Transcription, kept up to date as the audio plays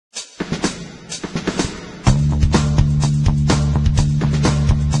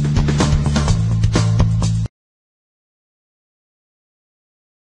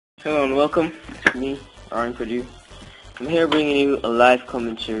Hello and welcome to me, Aaron Purdue. I'm here bringing you a live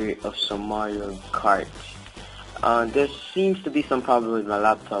commentary of some Mario Kart. There seems to be some problem with my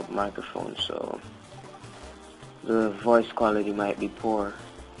laptop microphone, so the voice quality might be poor.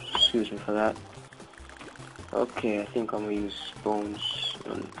 Excuse me for that. Okay, I think I'm gonna use Bones.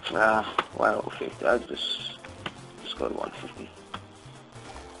 Why 50? I'll just go to 150.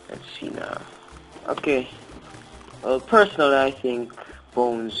 Let's see now. Okay. Well, personally, I think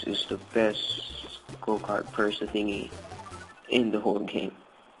Bones is the best go-kart person thingy in the whole game.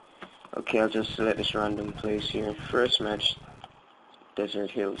 Okay, I'll just select this random place here. First match, Desert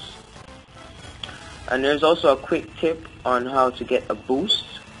Hills. And there's also a quick tip on how to get a boost.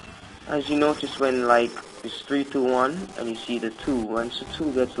 As you notice when like it's 3, 2, 1 and you see the 2, once the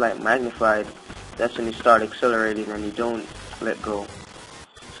 2 gets like magnified, that's when you start accelerating and you don't let go.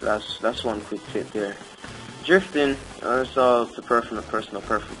 So that's one quick tip there. Drifting, it's all the personal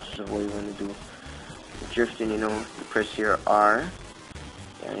preference of what you want to do. Drifting, you press your R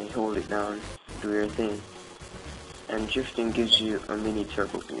and you hold it down, do your thing. And drifting gives you a mini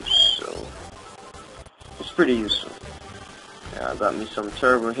turbo boost, so it's pretty useful. I got me some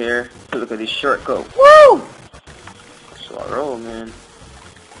turbo here. Look at this shortcut. Woo! So I roll, man.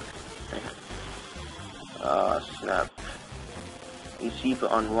 Snap. These people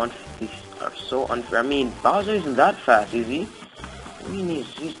on 150 are so unfair. I mean, Bowser isn't that fast, is he? I mean,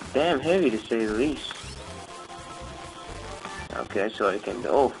 he's damn heavy to say the least. Okay, that's what I can do.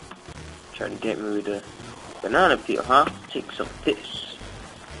 Oh, trying to get me with the banana peel, huh? Take some of this.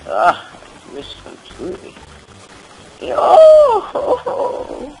 Missed completely.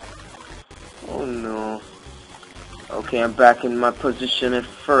 Oh no. Okay, I'm back in my position at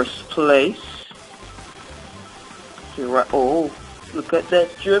first place. Here, right. Oh, look at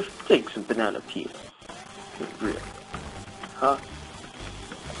that drift. Take some banana peel. Good grip. Huh?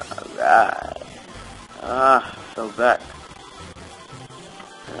 Alright. Fell back.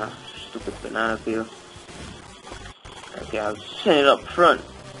 Stupid banana peel. Okay, I'll send it up front.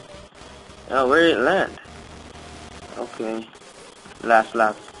 Now, where did it land? Okay. Last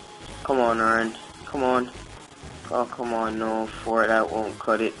lap. Come on, Aaron. Come on. Oh, come on. No, for that won't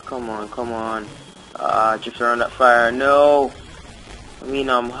cut it. Come on, come on. Drift around that fire. No. I mean,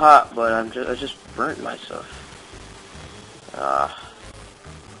 I'm hot, but I just burnt myself.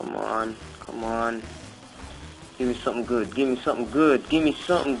 Come on. Come on. Give me something good. Give me something good. Give me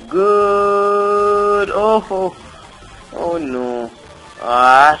something good. Oh no.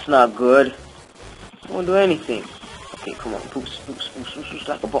 That's not good. I won't do anything. Okay, come on. Boost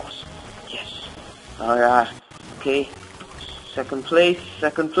like a boss. Yes. Alright. Okay. Second place.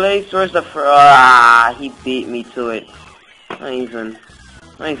 Where's the he beat me to it. I even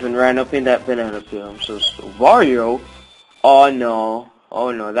ran up in that banana peel. I'm so slow. Wario? Oh no,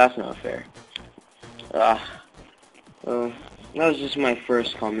 that's not fair. Well, that was just my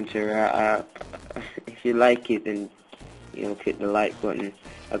first commentary. If you like it, then hit the like button.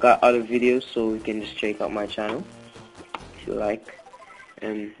 I got other videos, so you can just check out my channel if you like,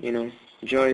 and enjoy.